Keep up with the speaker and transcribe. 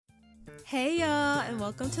Hey y'all, and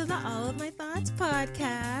welcome to the All of My Thoughts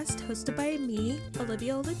podcast, hosted by me,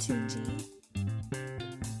 Olivia Olatunji.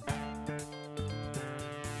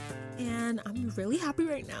 And I'm really happy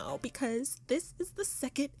right now because this is the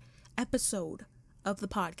second episode of the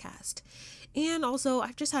podcast. And also,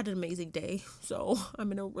 I've just had an amazing day, so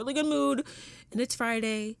I'm in a really good mood, and it's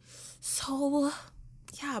Friday. So,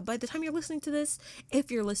 yeah, by the time you're listening to this, if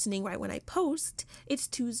you're listening right when I post, it's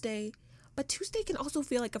Tuesday. But Tuesday can also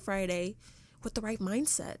feel like a Friday with the right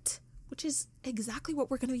mindset, which is exactly what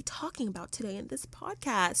we're going to be talking about today in this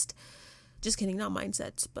podcast. Just kidding, not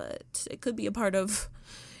mindsets, but it could be a part of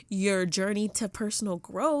your journey to personal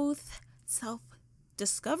growth,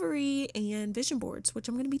 self-discovery, and vision boards, which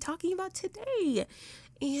I'm going to be talking about today.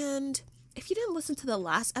 And if you didn't listen to the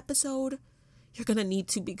last episode, you're going to need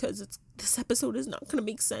to, because this episode is not going to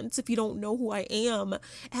make sense if you don't know who I am.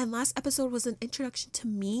 And last episode was an introduction to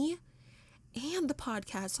me and the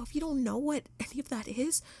podcast. So if you don't know what any of that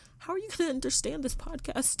is, how are you going to understand this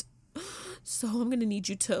podcast? So I'm going to need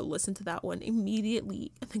you to listen to that one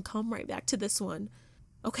immediately and then come right back to this one.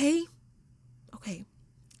 Okay?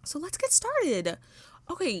 So let's get started.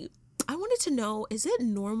 Okay, I wanted to know, is it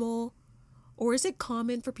normal or is it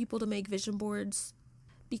common for people to make vision boards?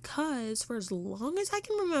 Because for as long as I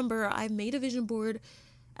can remember, I've made a vision board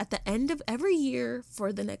at the end of every year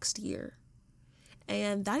for the next year.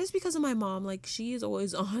 And that is because of my mom. Like, she is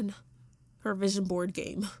always on her vision board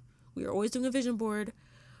game. We are always doing a vision board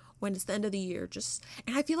when it's the end of the year.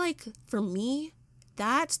 And I feel like for me,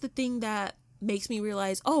 that's the thing that makes me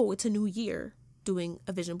realize, oh, it's a new year doing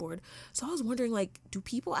a vision board. So I was wondering, like, do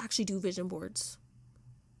people actually do vision boards?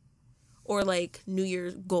 Or like New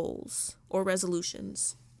Year's goals or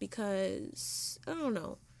resolutions? Because I don't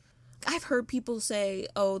know. I've heard people say,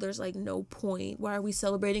 oh, there's like no point. Why are we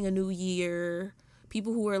celebrating a new year?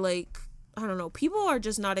 People who are like, I don't know, people are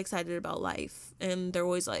just not excited about life. And they're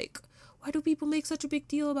always like, why do people make such a big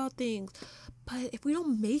deal about things? But if we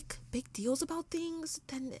don't make big deals about things,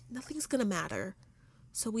 then nothing's gonna matter.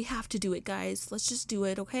 So we have to do it, guys. Let's just do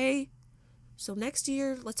it, okay? So next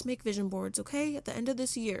year, let's make vision boards, okay? At the end of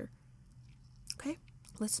this year. Okay?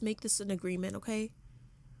 Let's make this an agreement, okay?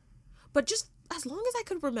 But just as long as I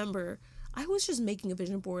could remember, I was just making a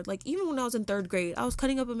vision board. Like, even when I was in third grade, I was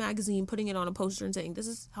cutting up a magazine, putting it on a poster and saying, this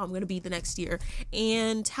is how I'm going to be the next year.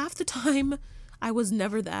 And half the time, I was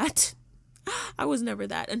never that.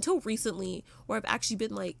 Until recently, where I've actually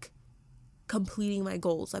been, like, completing my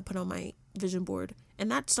goals I put on my vision board. And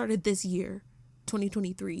that started this year,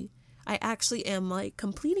 2023. I actually am, like,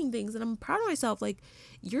 completing things, and I'm proud of myself. Like,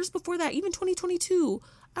 years before that, even 2022,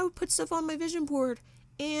 I would put stuff on my vision board,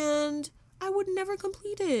 and I would never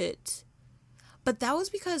complete it. But that was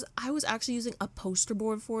because I was actually using a poster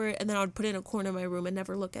board for it, and then I would put it in a corner of my room and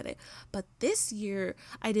never look at it. But this year,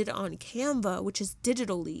 I did it on Canva, which is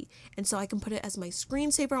digitally, and so I can put it as my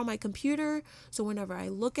screensaver on my computer, so whenever I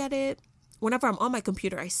look at it, whenever I'm on my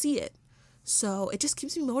computer, I see it. So it just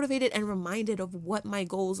keeps me motivated and reminded of what my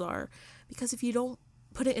goals are. Because if you don't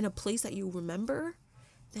put it in a place that you remember,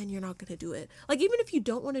 then you're not going to do it. Like, even if you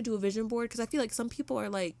don't want to do a vision board, because I feel like some people are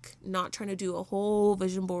like not trying to do a whole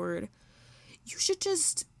vision board, you should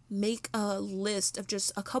just make a list of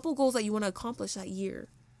just a couple goals that you want to accomplish that year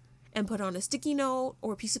and put on a sticky note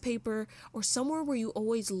or a piece of paper or somewhere where you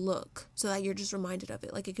always look so that you're just reminded of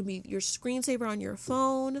it. Like, it can be your screensaver on your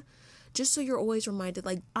phone, just so you're always reminded.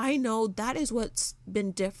 Like, I know that is what's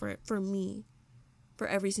been different for me for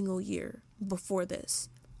every single year before this.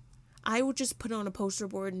 I would just put it on a poster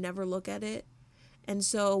board and never look at it. And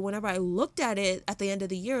so whenever I looked at it at the end of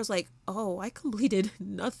the year, I was like, oh, I completed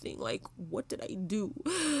nothing. Like, what did I do?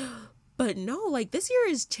 But no, like, this year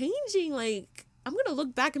is changing. Like, I'm going to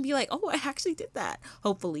look back and be like, oh, I actually did that.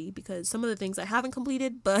 Hopefully, because some of the things I haven't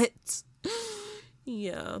completed, but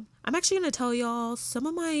yeah. I'm actually going to tell y'all I'm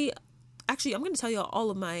going to tell you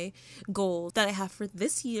all of my goals that I have for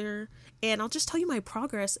this year, and I'll just tell you my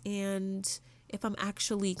progress and if I'm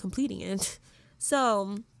actually completing it.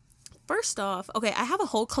 So, first off, okay, I have a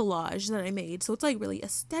whole collage that I made, so it's like really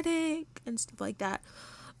aesthetic and stuff like that.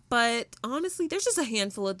 But honestly, there's just a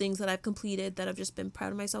handful of things that I've completed that I've just been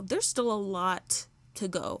proud of myself. There's still a lot to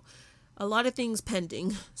go. A lot of things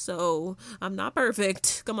pending, so I'm not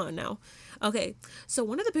perfect. Come on now. Okay, so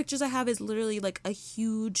one of the pictures I have is literally like a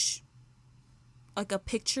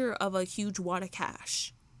picture of a huge wad of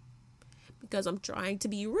cash. Because I'm trying to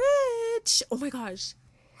be rich. Oh my gosh.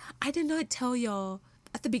 I did not tell y'all.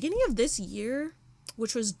 At the beginning of this year,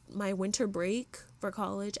 which was my winter break for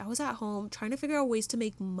college, I was at home trying to figure out ways to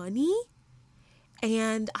make money.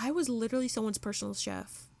 And I was literally someone's personal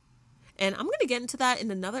chef. And I'm going to get into that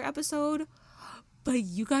in another episode. But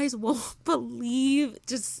you guys won't believe,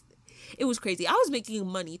 just, it was crazy. I was making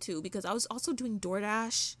money too because I was also doing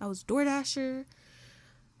DoorDash. I was DoorDasher.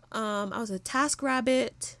 I was a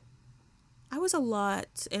TaskRabbit. I was a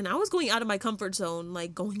lot, and I was going out of my comfort zone,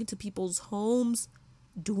 like going into people's homes,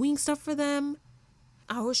 doing stuff for them.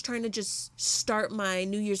 I was trying to just start my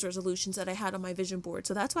New Year's resolutions that I had on my vision board.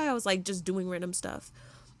 So that's why I was like just doing random stuff.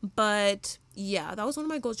 But yeah, that was one of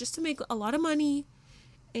my goals, just to make a lot of money,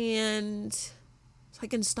 and so I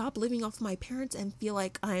can stop living off my parents and feel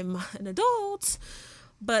like I'm an adult.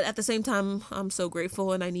 But at the same time, I'm so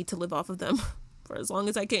grateful and I need to live off of them for as long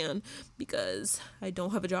as I can because I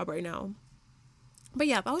don't have a job right now. But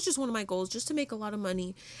yeah, that was just one of my goals, just to make a lot of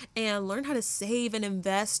money and learn how to save and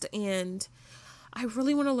invest. And I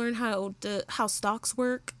really want to learn how stocks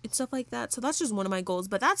work and stuff like that. So that's just one of my goals.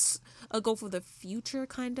 But that's a goal for the future,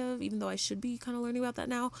 kind of, even though I should be kind of learning about that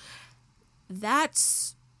now.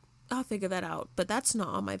 I'll figure that out. But that's not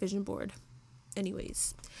on my vision board.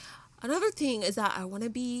 Anyways, another thing is that I want to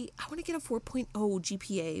get a 4.0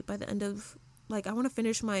 GPA by the end of, like, I want to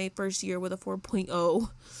finish my first year with a 4.0.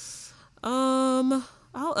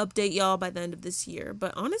 I'll update y'all by the end of this year,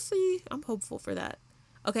 but honestly, I'm hopeful for that.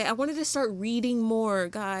 Okay, I wanted to start reading more,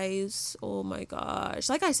 guys. Oh my gosh.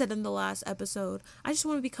 Like I said in the last episode, I just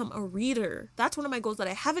want to become a reader. That's one of my goals that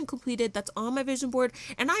I haven't completed. That's on my vision board.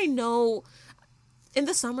 And I know in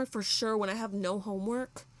the summer for sure, when I have no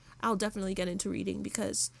homework, I'll definitely get into reading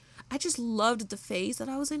because I just loved the phase that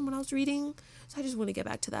I was in when I was reading. So I just want to get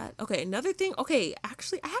back to that. Okay, another thing. Okay,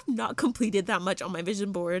 actually, I have not completed that much on my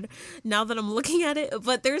vision board now that I'm looking at it.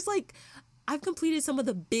 But I've completed some of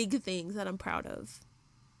the big things that I'm proud of.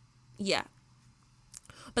 Yeah.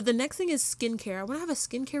 But the next thing is skincare. I want to have a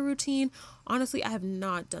skincare routine. Honestly, I have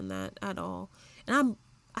not done that at all. And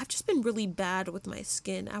I've just been really bad with my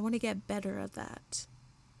skin. I want to get better at that.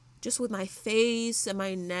 Just with my face and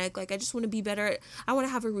my neck. Like, I just want to be better. I want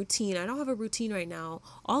to have a routine. I don't have a routine right now.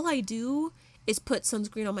 All I do is put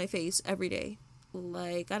sunscreen on my face every day.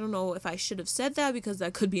 Like, I don't know if I should have said that because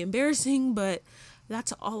that could be embarrassing, but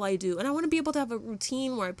that's all I do. And I want to be able to have a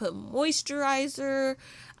routine where I put moisturizer.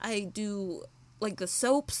 I do like the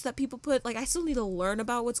soaps that people put. Like, I still need to learn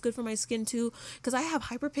about what's good for my skin too, because I have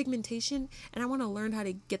hyperpigmentation and I want to learn how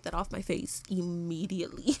to get that off my face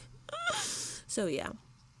immediately. So yeah.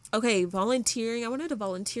 Okay, volunteering. I wanted to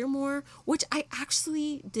volunteer more, which I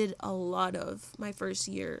actually did a lot of my first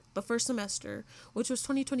year, the first semester, which was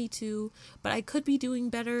 2022, but I could be doing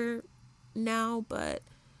better now, but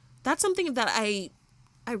that's something that I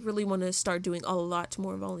really want to start doing a lot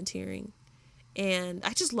more volunteering. And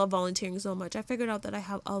I just love volunteering so much. I figured out that I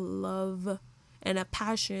have a love and a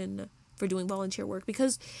passion for doing volunteer work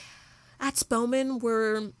because at Spelman,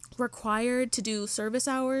 we're required to do service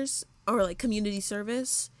hours or like community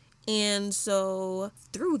service. And so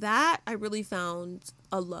through that, I really found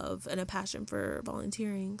a love and a passion for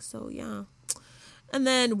volunteering. So yeah. And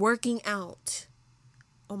then working out.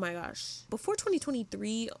 Oh my gosh. Before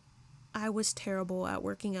 2023, I was terrible at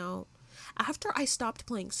working out. After I stopped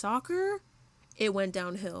playing soccer, it went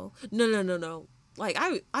downhill. No. Like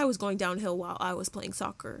I was going downhill while I was playing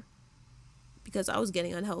soccer because I was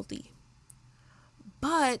getting unhealthy.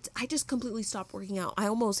 But I just completely stopped working out. I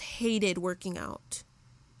almost hated working out.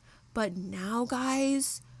 But now,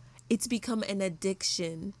 guys, it's become an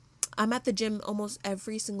addiction. I'm at the gym almost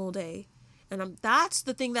every single day. And that's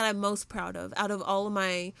the thing that I'm most proud of out of all of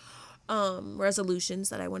my resolutions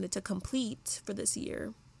that I wanted to complete for this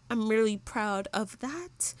year. I'm really proud of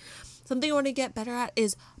that. Something I want to get better at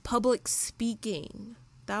is public speaking.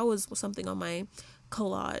 That was something on my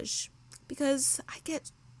collage because I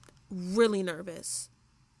get really nervous,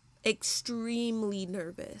 extremely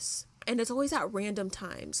nervous. And it's always at random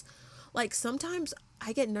times. Like sometimes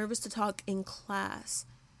I get nervous to talk in class.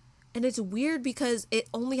 And it's weird because it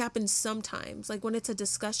only happens sometimes. Like when it's a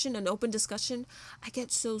discussion, an open discussion, I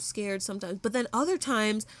get so scared sometimes. But then other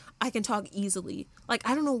times I can talk easily. Like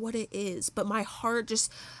I don't know what it is, but my heart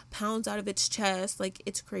just pounds out of its chest. Like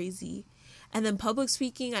it's crazy. And then public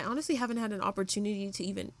speaking, I honestly haven't had an opportunity to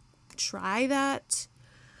even try that.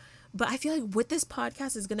 But I feel like with this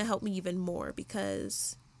podcast is going to help me even more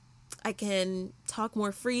because I can talk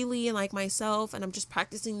more freely and like myself, and I'm just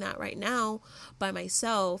practicing that right now by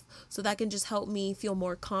myself, so that can just help me feel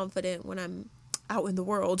more confident when I'm out in the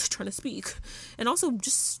world trying to speak. And also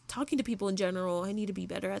just talking to people in general, I need to be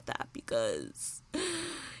better at that because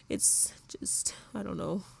it's just, I don't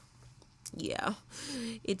know. Yeah,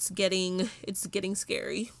 it's getting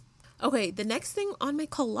scary. Okay, the next thing on my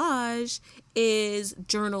collage is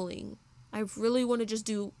journaling. I really want to just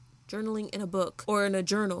do journaling in a book or in a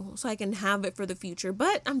journal so I can have it for the future.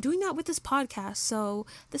 But I'm doing that with this podcast. So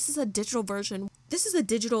this is a digital version. This is a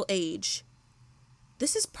digital age.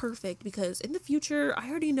 This is perfect because in the future, I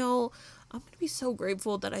already know I'm going to be so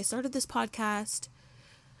grateful that I started this podcast,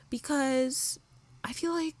 because I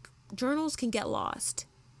feel like journals can get lost.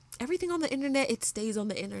 Everything on the internet, it stays on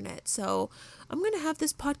the internet. So I'm going to have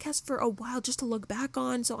this podcast for a while just to look back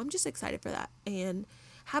on. So I'm just excited for that and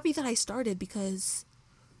happy that I started, because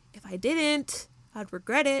if I didn't, I'd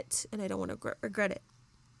regret it, and I don't want to regret it.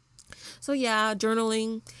 So yeah,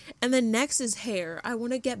 journaling. And then next is hair. I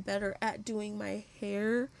want to get better at doing my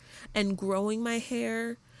hair and growing my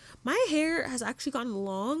hair. My hair has actually gotten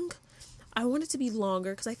long. I want it to be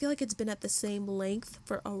longer because I feel like it's been at the same length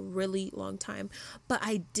for a really long time. But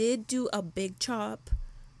I did do a big chop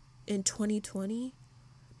in 2020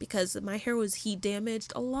 because my hair was heat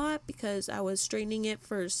damaged a lot because I was straightening it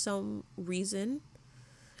for some reason.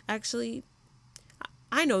 Actually,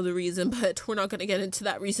 I know the reason, but we're not going to get into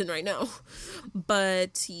that reason right now.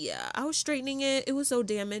 But yeah, I was straightening it. It was so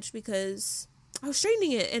damaged because I was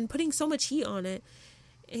straightening it and putting so much heat on it.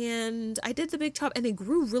 And I did the big chop and it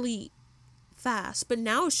grew really fast, but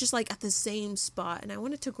now it's just like at the same spot, and I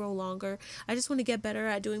want it to grow longer. I just want to get better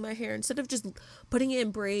at doing my hair instead of just putting it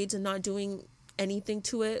in braids and not doing anything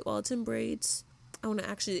to it while it's in braids. I want to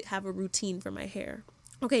actually have a routine for my hair.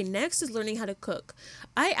 Okay, next is learning how to cook.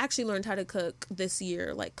 I actually learned how to cook this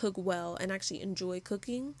year, like cook well and actually enjoy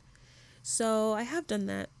cooking. So I have done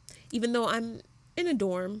that, even though I'm in a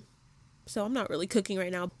dorm, so I'm not really cooking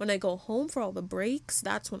right now. When I go home for all the breaks,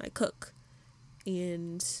 that's when I cook,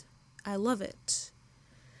 and I love it.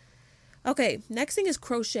 Okay, next thing is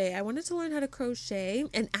crochet. I wanted to learn how to crochet,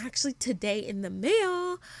 and actually today in the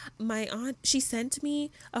mail, my aunt, she sent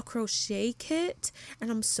me a crochet kit,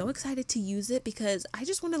 and I'm so excited to use it because I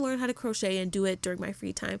just want to learn how to crochet and do it during my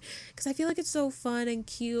free time because I feel like it's so fun and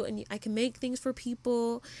cute, and I can make things for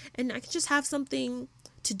people, and I can just have something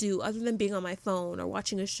to do other than being on my phone or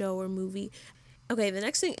watching a show or movie. Okay, the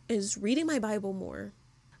next thing is reading my Bible more.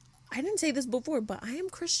 I didn't say this before, but I am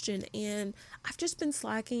Christian, and I've just been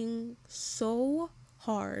slacking so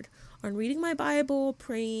hard on reading my Bible,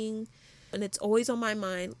 praying, and it's always on my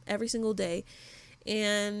mind every single day.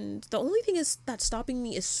 And the only thing is that's stopping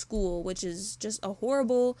me is school, which is just a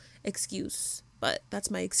horrible excuse, but that's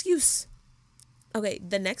my excuse. Okay,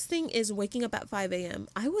 the next thing is waking up at 5 a.m.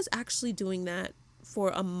 I was actually doing that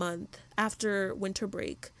for a month after winter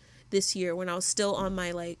break this year when I was still on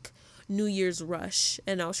my New Year's rush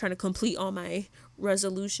and I was trying to complete all my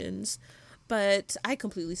resolutions, but I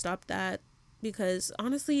completely stopped that because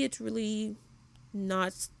honestly it's really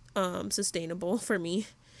not sustainable for me.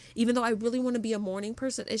 Even though I really want to be a morning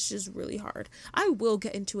person, it's just really hard. I will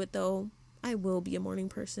get into it though. I will be a morning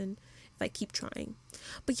person if I keep trying.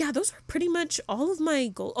 But yeah, those are pretty much all of my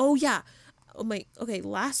goals. Okay,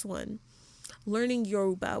 last one. Learning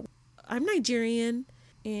Yoruba. I'm Nigerian,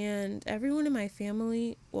 and everyone in my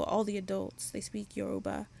family, well, all the adults, they speak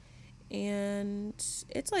Yoruba. And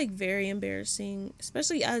it's very embarrassing,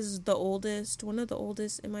 especially as the oldest, one of the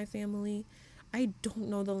oldest in my family. I don't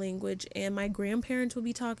know the language, and my grandparents would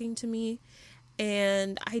be talking to me,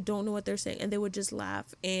 and I don't know what they're saying, and they would just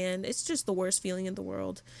laugh, and it's just the worst feeling in the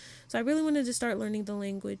world. So I really wanted to start learning the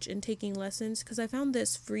language and taking lessons, because I found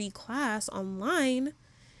this free class online,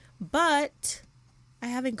 but I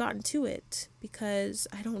haven't gotten to it because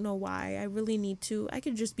I don't know why. I really need to. I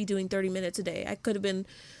could just be doing 30 minutes a day. I could have been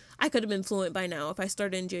fluent by now if I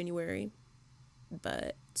started in January.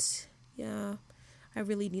 But yeah, I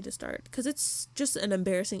really need to start because it's just an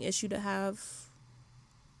embarrassing issue to have.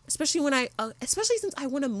 Especially since I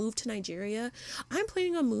want to move to Nigeria. I'm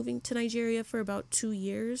planning on moving to Nigeria for about 2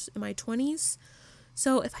 years in my 20s.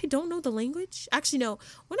 So if I don't know the language, actually no,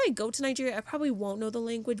 when I go to Nigeria, I probably won't know the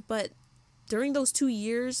language, but during those 2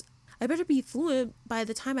 years, I better be fluent by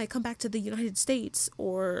the time I come back to the United States,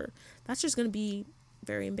 or that's just going to be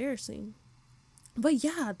very embarrassing. But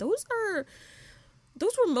yeah, those were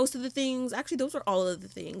most of the things. Actually, those were all of the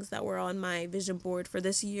things that were on my vision board for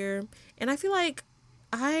this year. And I feel like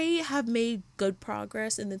I have made good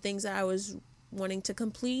progress in the things that I was wanting to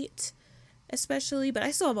complete, especially, but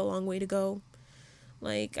I still have a long way to go.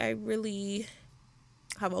 I really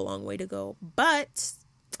have a long way to go, but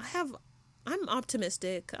I'm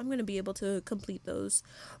optimistic. I'm going to be able to complete those.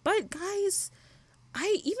 But guys,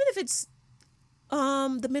 even if it's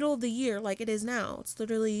the middle of the year like it is now, it's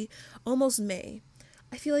literally almost May.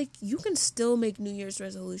 I feel like you can still make New Year's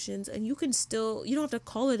resolutions, and you don't have to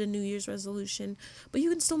call it a New Year's resolution, but you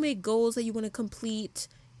can still make goals that you want to complete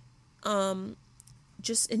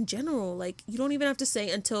just in general, like, you don't even have to say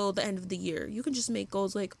until the end of the year. You can just make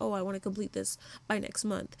goals like, oh, I want to complete this by next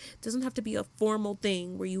month. It doesn't have to be a formal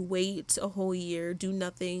thing where you wait a whole year, do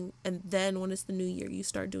nothing, and then when it's the new year, you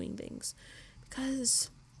start doing things. Because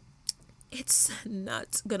it's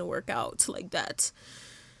not gonna work out like that.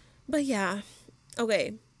 But yeah,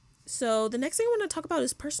 okay. So the next thing I want to talk about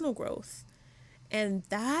is personal growth. And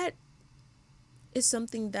that is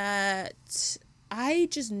something that I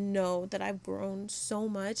just know that I've grown so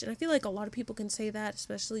much. And I feel like a lot of people can say that,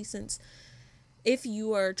 especially since if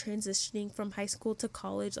you are transitioning from high school to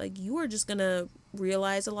college, like, you are just gonna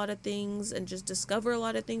realize a lot of things and just discover a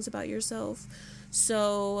lot of things about yourself.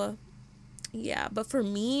 So yeah, but for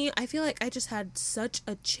me, I feel like I just had such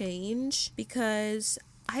a change because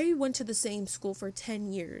I went to the same school for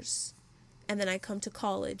 10 years and then I come to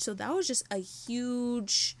college. So that was just a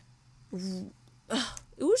huge, it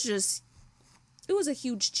was a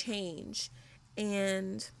huge change,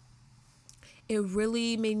 and it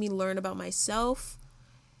really made me learn about myself.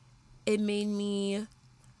 It made me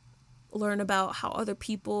learn about how other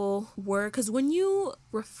people were, because when you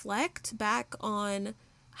reflect back on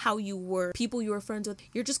how you were, people you were friends with,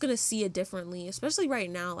 you're just gonna see it differently. Especially right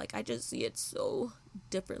now, like, I just see it so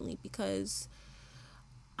differently because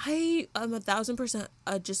I am 1,000%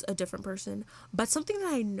 just a different person. But something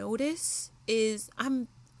that I notice is I'm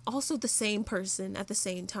also the same person at the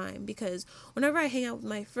same time, because whenever I hang out with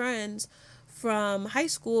my friends from high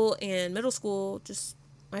school and middle school, just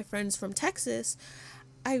my friends from Texas,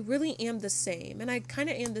 I really am the same. And I kind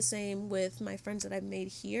of am the same with my friends that I've made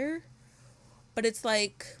here. But it's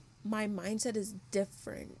like my mindset is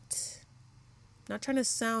different. Not trying to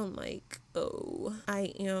sound like, oh,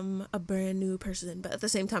 I am a brand new person, but at the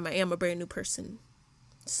same time, I am a brand new person.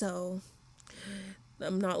 So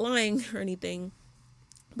I'm not lying or anything.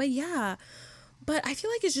 But yeah, but I feel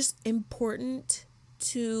like it's just important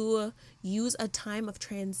to use a time of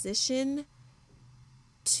transition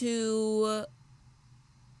to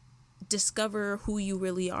discover who you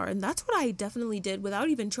really are. And that's what I definitely did without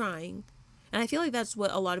even trying. And I feel like that's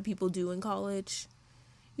what a lot of people do in college.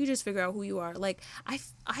 You just figure out who you are. Like, I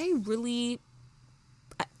really,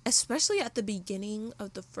 especially at the beginning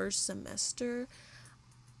of the first semester,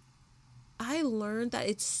 I learned that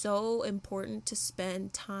it's so important to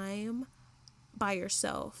spend time by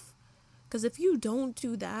yourself. Because if you don't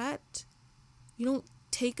do that, you don't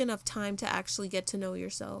take enough time to actually get to know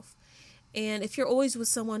yourself. And if you're always with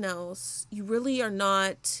someone else, you really are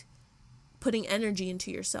not putting energy into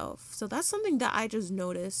yourself. So that's something that I just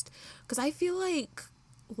noticed. Because I feel like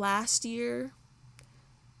last year,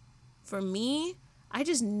 for me, I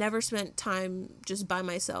just never spent time just by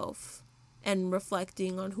myself and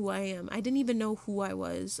reflecting on who I am. I didn't even know who I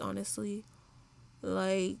was, honestly.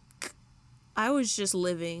 Like, I was just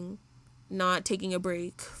living, not taking a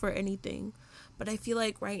break for anything. But I feel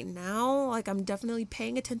like right now, like, I'm definitely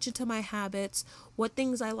paying attention to my habits, what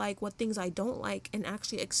things I like, what things I don't like, and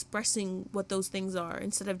actually expressing what those things are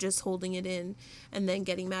instead of just holding it in and then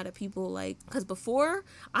getting mad at people. Like, because before,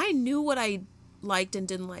 I knew what I liked and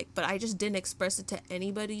didn't like, but I just didn't express it to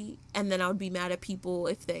anybody, and then I would be mad at people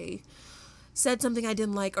if they said something I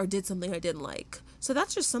didn't like or did something I didn't like. So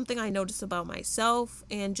that's just something I noticed about myself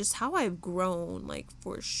and just how I've grown, like,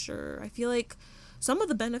 for sure. I feel like some of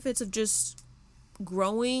the benefits of just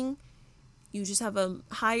growing, you just have a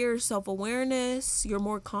higher self-awareness, you're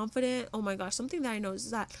more confident. Oh my gosh, something that I noticed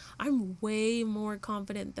is that I'm way more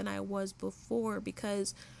confident than I was before,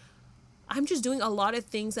 because I'm just doing a lot of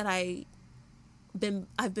things that I've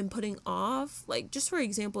been putting off. Like, just for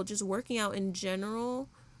example, just working out in general.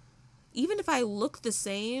 Even if I look the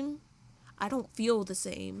same, I don't feel the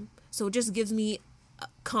same. So it just gives me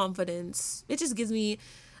confidence. It just gives me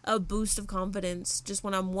a boost of confidence just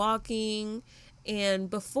when I'm walking. And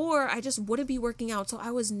before, I just wouldn't be working out, so I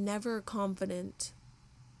was never confident.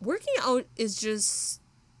 Working out is just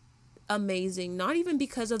amazing. Not even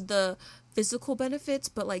because of the physical benefits,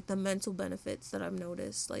 but like the mental benefits that I've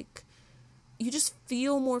noticed. Like, you just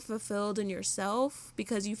feel more fulfilled in yourself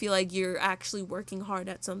because you feel like you're actually working hard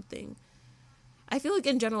at something. I feel like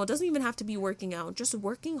in general, it doesn't even have to be working out. Just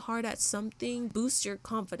working hard at something boosts your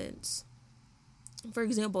confidence. For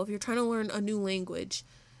example, if you're trying to learn a new language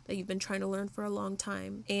that you've been trying to learn for a long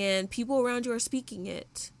time and people around you are speaking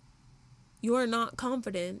it, you are not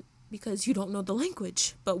confident because you don't know the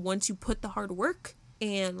language. But once you put the hard work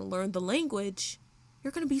and learn the language,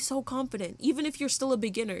 you're going to be so confident. Even if you're still a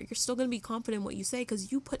beginner, you're still going to be confident in what you say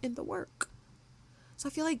because you put in the work. So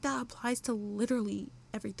I feel like that applies to literally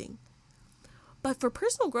everything. But for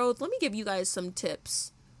personal growth, let me give you guys some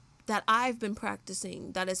tips that I've been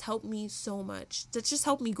practicing that has helped me so much. That's just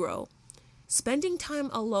helped me grow. spending time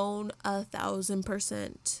alone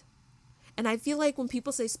 1,000%. And I feel like when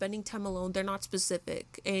people say spending time alone, they're not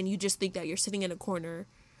specific, and you just think that you're sitting in a corner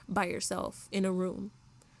by yourself in a room.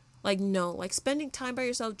 Like, no, like spending time by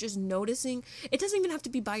yourself, just noticing. It doesn't even have to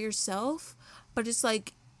be by yourself, but it's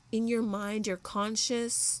like in your mind, you're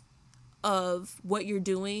conscious of what you're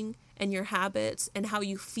doing and your habits and how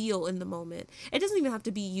you feel in the moment. It doesn't even have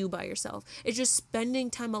to be you by yourself. It's just spending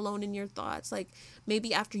time alone in your thoughts. Like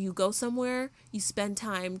maybe after you go somewhere, you spend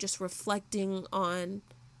time just reflecting on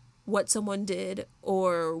what someone did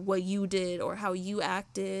or what you did or how you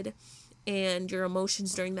acted and your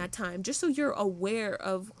emotions during that time, just so you're aware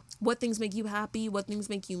of what things make you happy, what things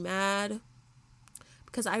make you mad.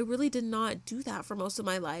 Because I really did not do that for most of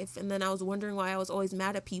my life. And then I was wondering why I was always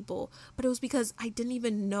mad at people. But it was because I didn't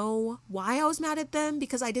even know why I was mad at them,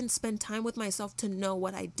 because I didn't spend time with myself to know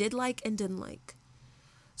what I did like and didn't like.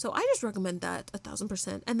 So I just recommend that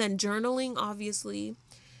 1,000%. And then journaling, obviously,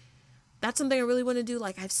 that's something I really want to do.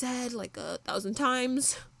 Like I've said like 1,000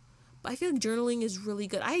 times. But I feel like journaling is really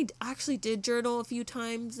good. I actually did journal a few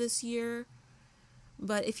times this year.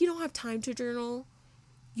 But if you don't have time to journal,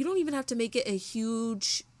 you don't even have to make it a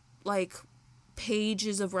huge, like,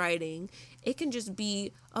 pages of writing. It can just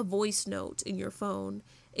be a voice note in your phone.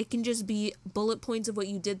 It can just be bullet points of what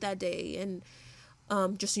you did that day and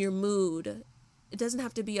just your mood. It doesn't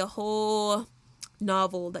have to be a whole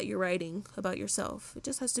novel that you're writing about yourself. It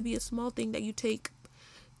just has to be a small thing that you take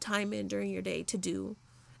time in during your day to do.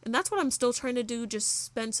 And that's what I'm still trying to do, just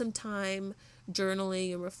spend some time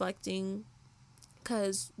journaling and reflecting.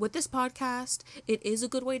 Because with this podcast, it is a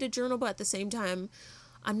good way to journal, but at the same time,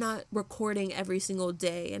 I'm not recording every single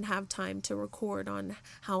day and have time to record on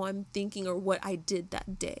how I'm thinking or what I did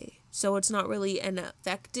that day. So it's not really an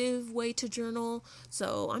effective way to journal.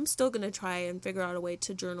 So I'm still going to try and figure out a way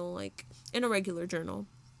to journal like in a regular journal.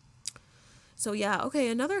 So yeah, okay,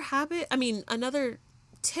 another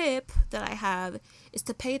tip that I have is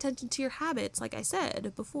to pay attention to your habits. Like I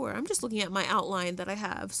said before, I'm just looking at my outline that I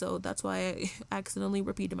have, so that's why I accidentally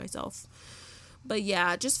repeated myself. But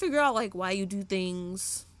yeah, just figure out like why you do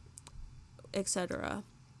things, etc.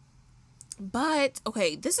 But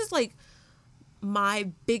okay, this is like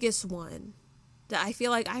my biggest one that I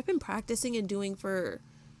feel like I've been practicing and doing for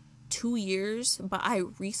 2 years, but I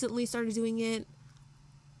recently started doing it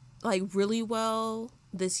like really well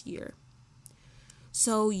this year.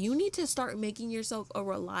 So you need to start making yourself a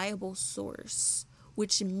reliable source,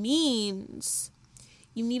 which means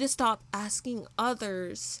you need to stop asking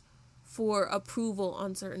others for approval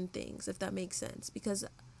on certain things, if that makes sense. Because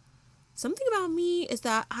something about me is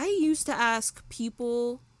that I used to ask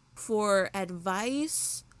people for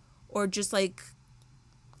advice, or just like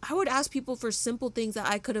I would ask people for simple things that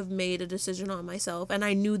I could have made a decision on myself, and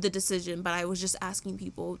I knew the decision, but I was just asking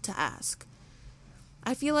people to ask.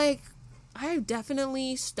 I feel like I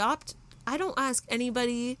definitely stopped. I don't ask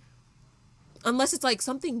anybody unless it's like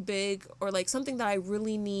something big or like something that I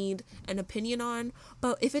really need an opinion on.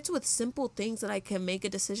 But if it's with simple things that I can make a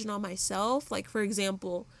decision on myself, like for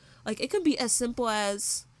example, like it could be as simple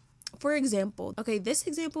as, for example, okay, this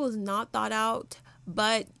example is not thought out,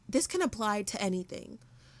 but this can apply to anything.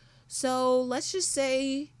 So let's just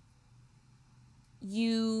say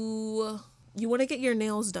you want to get your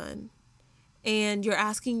nails done. And you're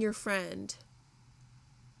asking your friend,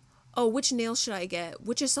 oh, which nails should I get?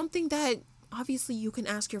 Which is something that obviously you can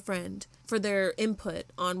ask your friend for their input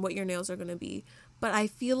on what your nails are going to be. But I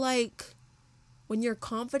feel like when you're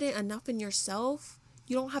confident enough in yourself,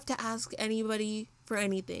 you don't have to ask anybody for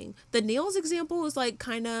anything. The nails example is like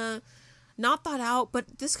kind of not thought out,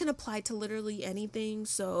 but this can apply to literally anything.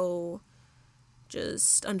 So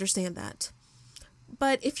just understand that.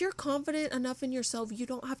 But if you're confident enough in yourself, you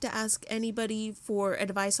don't have to ask anybody for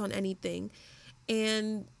advice on anything.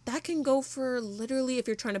 And that can go for literally if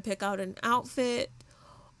you're trying to pick out an outfit,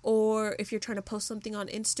 or if you're trying to post something on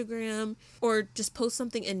Instagram, or just post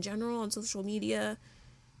something in general on social media.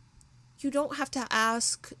 You don't have to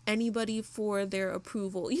ask anybody for their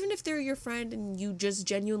approval. Even if they're your friend and you just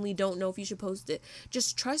genuinely don't know if you should post it,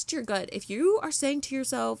 just trust your gut. If you are saying to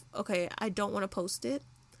yourself, okay, I don't want to post it,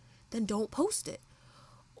 then don't post it.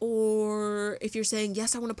 Or if you're saying,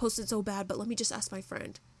 yes, I want to post it so bad, but let me just ask my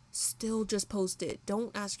friend, still just post it. Don't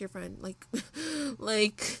ask your friend.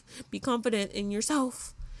 Like be confident in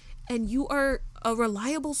yourself. And you are a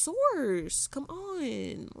reliable source. Come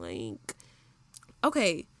on.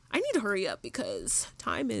 Okay, I need to hurry up because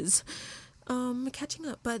time is catching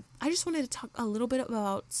up. But I just wanted to talk a little bit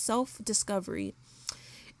about self-discovery.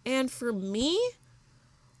 And for me,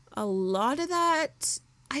 a lot of that,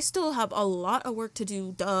 I still have a lot of work to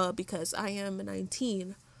do, because I am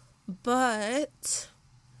 19. But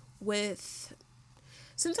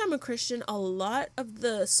since I'm a Christian, a lot of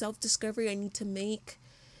the self-discovery I need to make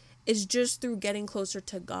is just through getting closer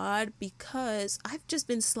to God, because I've just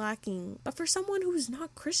been slacking. But for someone who's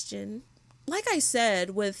not Christian, like I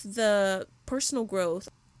said, with the personal growth,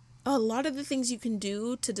 a lot of the things you can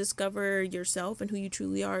do to discover yourself and who you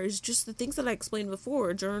truly are is just the things that I explained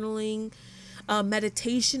before. Journaling,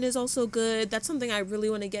 meditation is also good. That's something I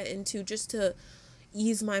really want to get into, just to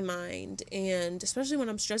ease my mind, and especially when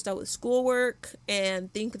I'm stressed out with schoolwork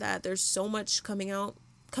and think that there's so much coming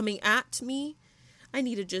at me. I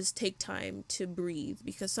need to just take time to breathe,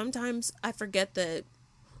 because sometimes I forget that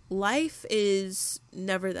life is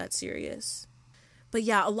never that serious. But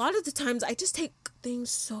yeah, a lot of the times I just take things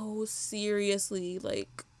so seriously,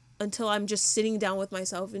 like, until I'm just sitting down with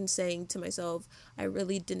myself and saying to myself, I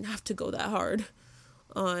really didn't have to go that hard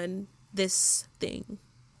on this thing.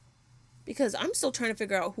 Because I'm still trying to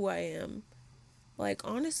figure out who I am. Like,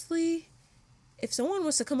 honestly, if someone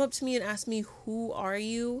was to come up to me and ask me, who are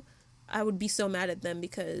you? I would be so mad at them,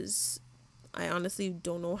 because I honestly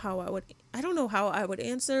don't know how I don't know how I would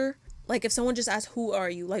answer. Like, if someone just asked, who are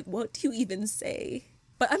you? Like, what do you even say?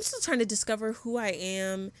 But I'm still trying to discover who I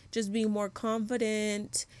am, just being more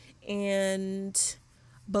confident and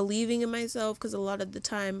believing in myself, because a lot of the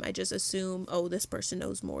time I just assume, oh, this person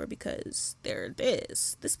knows more because they're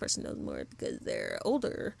this person knows more because they're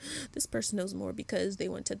older, this person knows more because they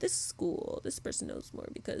went to this school, this person knows more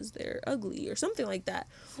because they're ugly, or something like that.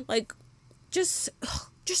 Like, just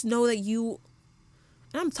know that you,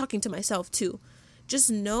 and I'm talking to myself too, just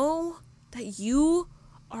know that you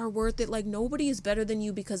are worth it. Like, nobody is better than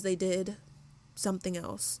you because they did something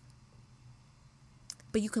else.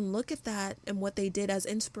 But you can look at that and what they did as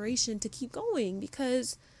inspiration to keep going,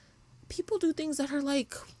 because people do things that are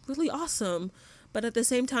like really awesome. But at the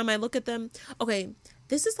same time, I look at them, okay,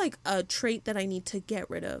 this is like a trait that I need to get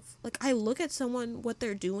rid of. Like, I look at someone, what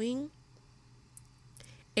they're doing,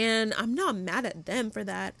 and I'm not mad at them for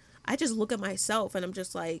that. I just look at myself and I'm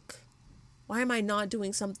just like, why am I not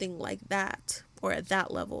doing something like that or at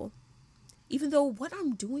that level? Even though what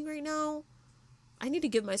I'm doing right now, I need to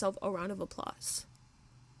give myself a round of applause.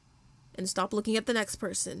 And stop looking at the next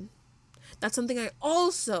person. That's something I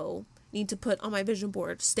also need to put on my vision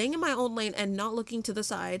board. Staying in my own lane and not looking to the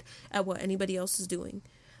side at what anybody else is doing.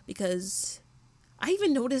 Because I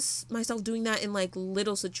even notice myself doing that in like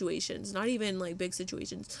little situations, not even like big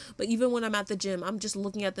situations. But even when I'm at the gym, I'm just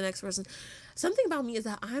looking at the next person. Something about me is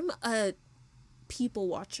that I'm a people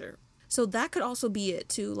watcher. So that could also be it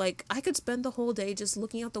too. Like, I could spend the whole day just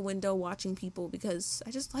looking out the window watching people, because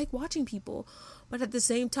I just like watching people. But at the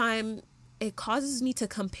same time, it causes me to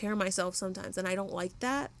compare myself sometimes, and I don't like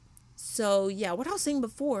that. So yeah, what I was saying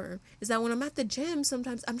before is that when I'm at the gym,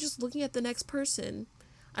 sometimes I'm just looking at the next person.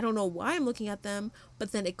 I don't know why I'm looking at them,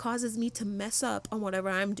 but then it causes me to mess up on whatever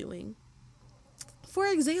I'm doing. For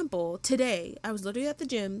example, today I was literally at the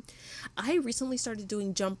gym. I recently started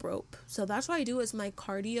doing jump rope. So that's what I do as my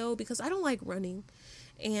cardio, because I don't like running.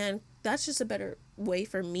 And that's just a better way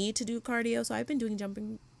for me to do cardio. So I've been doing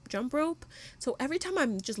jump rope. So every time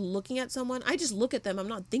I'm just looking at someone, I just look at them. I'm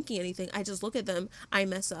not thinking anything. I just look at them. I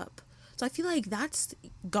mess up. So I feel like that's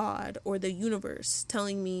God or the universe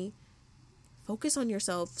telling me, focus on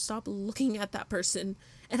yourself. Stop looking at that person.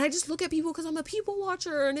 And I just look at people because I'm a people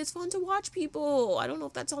watcher and it's fun to watch people. I don't know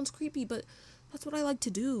if that sounds creepy, but that's what I like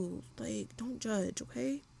to do. Like, don't judge,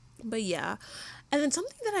 okay? But yeah. And then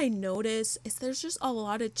something that I notice is there's just a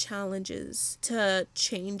lot of challenges to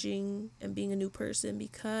changing and being a new person,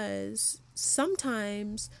 because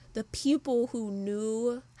sometimes the people who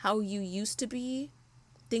knew how you used to be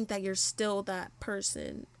think that you're still that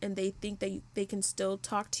person, and they think that they can still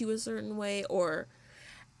talk to you a certain way or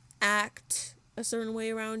act a certain way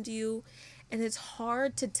around you. And it's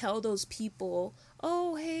hard to tell those people,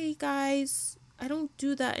 oh, hey guys, I don't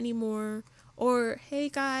do that anymore, or hey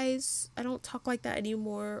guys, I don't talk like that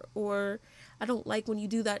anymore, or I don't like when you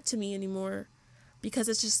do that to me anymore, because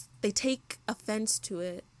it's just, they take offense to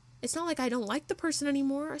it. It's not like I don't like the person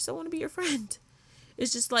anymore, I still want to be your friend.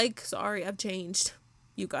 It's just like, sorry, I've changed.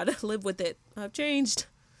 You gotta live with it. I've changed.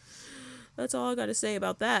 That's all I gotta say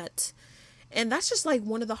about that. And that's just like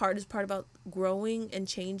one of the hardest part about growing and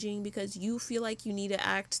changing, because you feel like you need to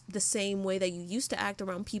act the same way that you used to act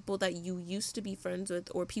around people that you used to be friends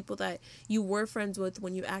with, or people that you were friends with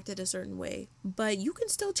when you acted a certain way. But you can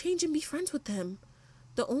still change and be friends with them.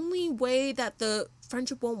 The only way that the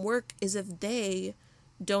friendship won't work is if they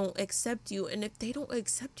don't accept you. And if they don't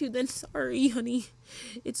accept you, then sorry, honey.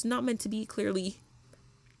 It's not meant to be, clearly.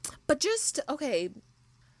 But just, okay,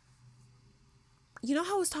 you know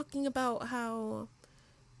how I was talking about how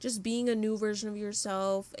just being a new version of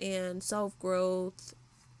yourself and self-growth,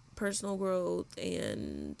 personal growth,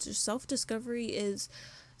 and just self-discovery is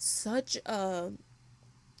such a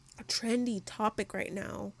trendy topic right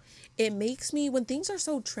now. It makes me, when things are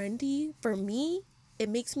so trendy, for me, it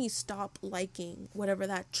makes me stop liking whatever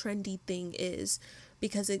that trendy thing is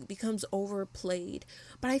because it becomes overplayed.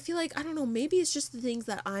 But I feel like, I don't know, maybe it's just the things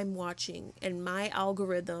that I'm watching, and my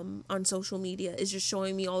algorithm on social media is just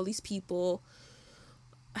showing me all these people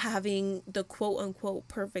having the quote unquote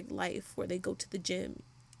perfect life where they go to the gym,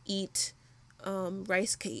 eat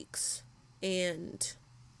rice cakes, and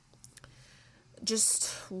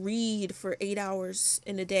just read for 8 hours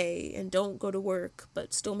in a day and don't go to work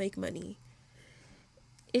but still make money.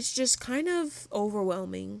 It's just kind of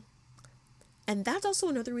overwhelming. And that's also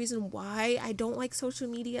another reason why I don't like social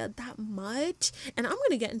media that much. And I'm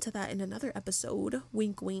going to get into that in another episode,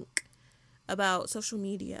 wink wink, about social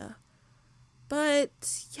media.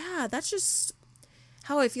 But yeah, that's just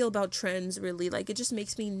how I feel about trends, really. Like, it just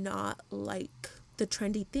makes me not like the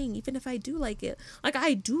trendy thing, even if I do like it. Like,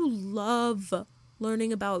 I do love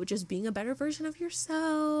learning about just being a better version of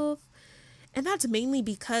yourself. And that's mainly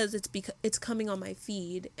because it's coming on my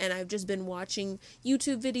feed, and I've just been watching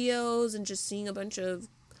YouTube videos and just seeing a bunch of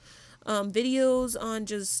videos on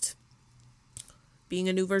just being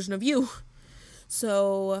a new version of you.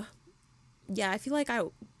 So yeah, I feel like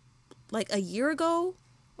a year ago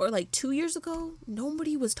or like 2 years ago,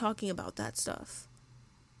 nobody was talking about that stuff.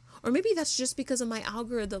 Or maybe that's just because of my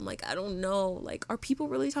algorithm. Like, I don't know. Like, are people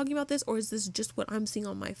really talking about this, or is this just what I'm seeing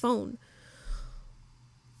on my phone?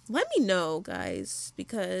 Let me know, guys,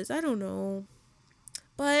 because I don't know.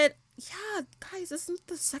 But yeah, guys, this is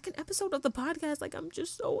the second episode of the podcast. Like, I'm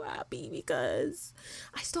just so happy because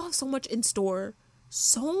I still have so much in store.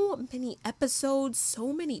 So many episodes,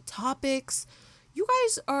 so many topics. You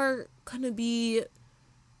guys are gonna be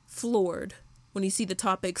floored when you see the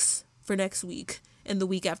topics for next week, and the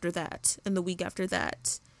week after that, and the week after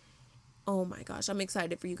that. Oh my gosh, I'm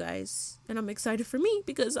excited for you guys. And I'm excited for me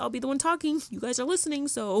because I'll be the one talking. You guys are listening,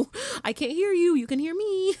 so I can't hear you. You can hear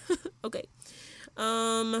me. Okay.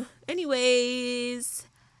 Anyways,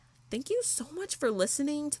 thank you so much for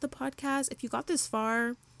listening to the podcast. If you got this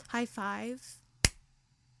far, high five.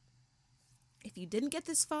 If you didn't get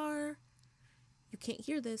this far, you can't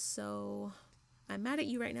hear this, so I'm mad at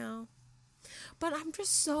you right now. But I'm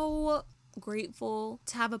just so grateful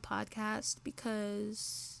to have a podcast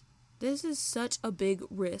because this is such a big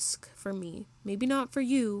risk for me. Maybe not for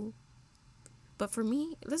you, but for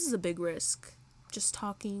me, this is a big risk. Just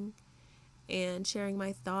talking and sharing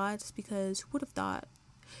my thoughts, because who would have thought?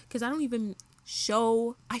 Because I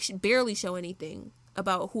barely show anything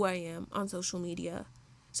about who I am on social media.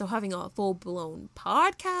 So having a full-blown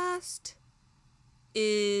podcast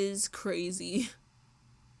is crazy.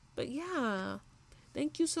 But yeah,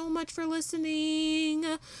 thank you so much for listening.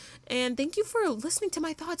 And thank you for listening to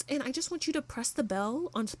my thoughts. And I just want you to press the bell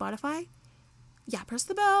on Spotify. Yeah, press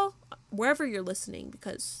the bell wherever you're listening,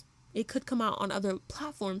 because it could come out on other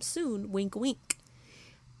platforms soon. Wink, wink.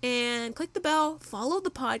 And click the bell, follow the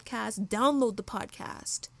podcast, download the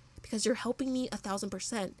podcast, because you're helping me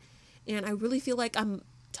 1,000%. And I really feel like I'm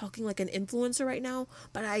talking like an influencer right now,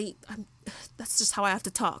 but I'm that's just how I have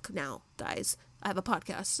to talk now, guys. I have a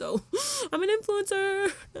podcast, so I'm an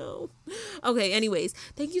influencer. No. Okay, anyways,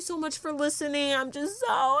 thank you so much for listening. I'm just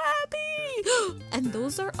so happy. And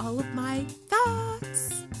those are all of my thoughts.